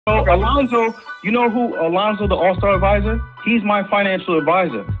Alonzo, you know who Alonzo, the All-Star advisor? He's my financial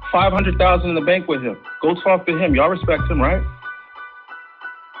advisor. 500,000 in the bank with him. Go talk to him. Y'all respect him, right?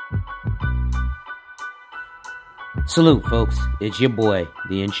 Salute, folks. It's your boy,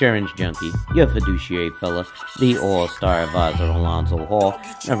 the insurance junkie, your fiduciary fella, the all-star advisor, Alonzo Hall.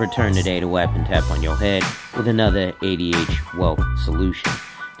 I've returned today to whap and tap on your head with another ADH wealth solution.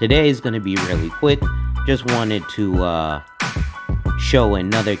 Today is going to be really quick. Just wanted to show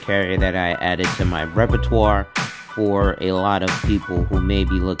another carrier that I added to my repertoire for a lot of people who may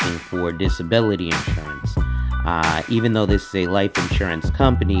be looking for disability insurance. Even though this is a life insurance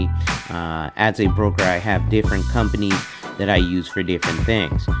company, as a broker, I have different companies that I use for different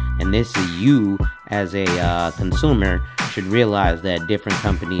things. And this is you, as a consumer, should realize that different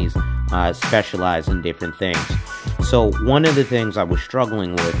companies specialize in different things. So one of the things I was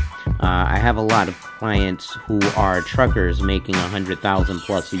struggling with, I have a lot of clients who are truckers making $100,000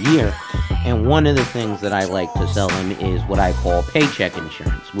 plus a year. And one of the things that I like to sell them is what I call paycheck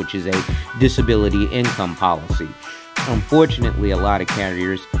insurance, which is a disability income policy. Unfortunately, a lot of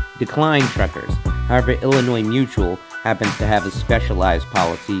carriers decline truckers. However, Illinois Mutual happens to have a specialized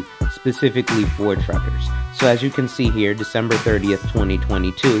policy specifically for truckers. So as you can see here, December 30th,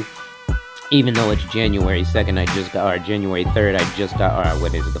 2022, even though it's January 2nd, or January 3rd,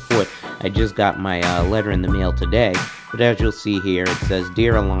 the 4th, I just got my letter in the mail today. But as you'll see here, it says,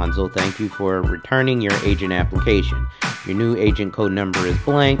 "Dear Alonzo, thank you for returning your agent application. Your new agent code number is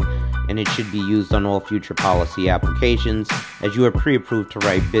blank, and it should be used on all future policy applications, as you are pre-approved to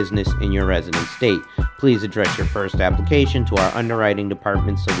write business in your resident state. Please address your first application to our underwriting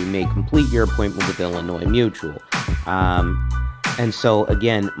department so we may complete your appointment with Illinois Mutual." And so,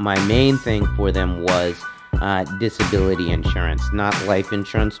 again, my main thing for them was disability insurance, not life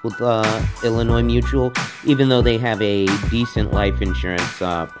insurance with Illinois Mutual, even though they have a decent life insurance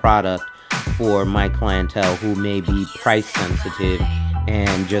product for my clientele who may be price sensitive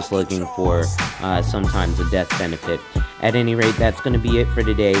and just looking for sometimes a death benefit. At any rate, that's going to be it for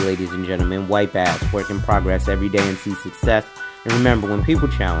today, ladies and gentlemen. Wipe ass, work in progress every day and see success. And remember, when people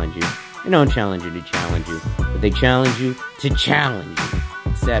challenge you, they don't challenge you to challenge you, but they challenge you to challenge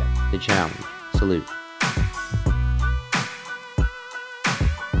you. Accept the challenge. Salute.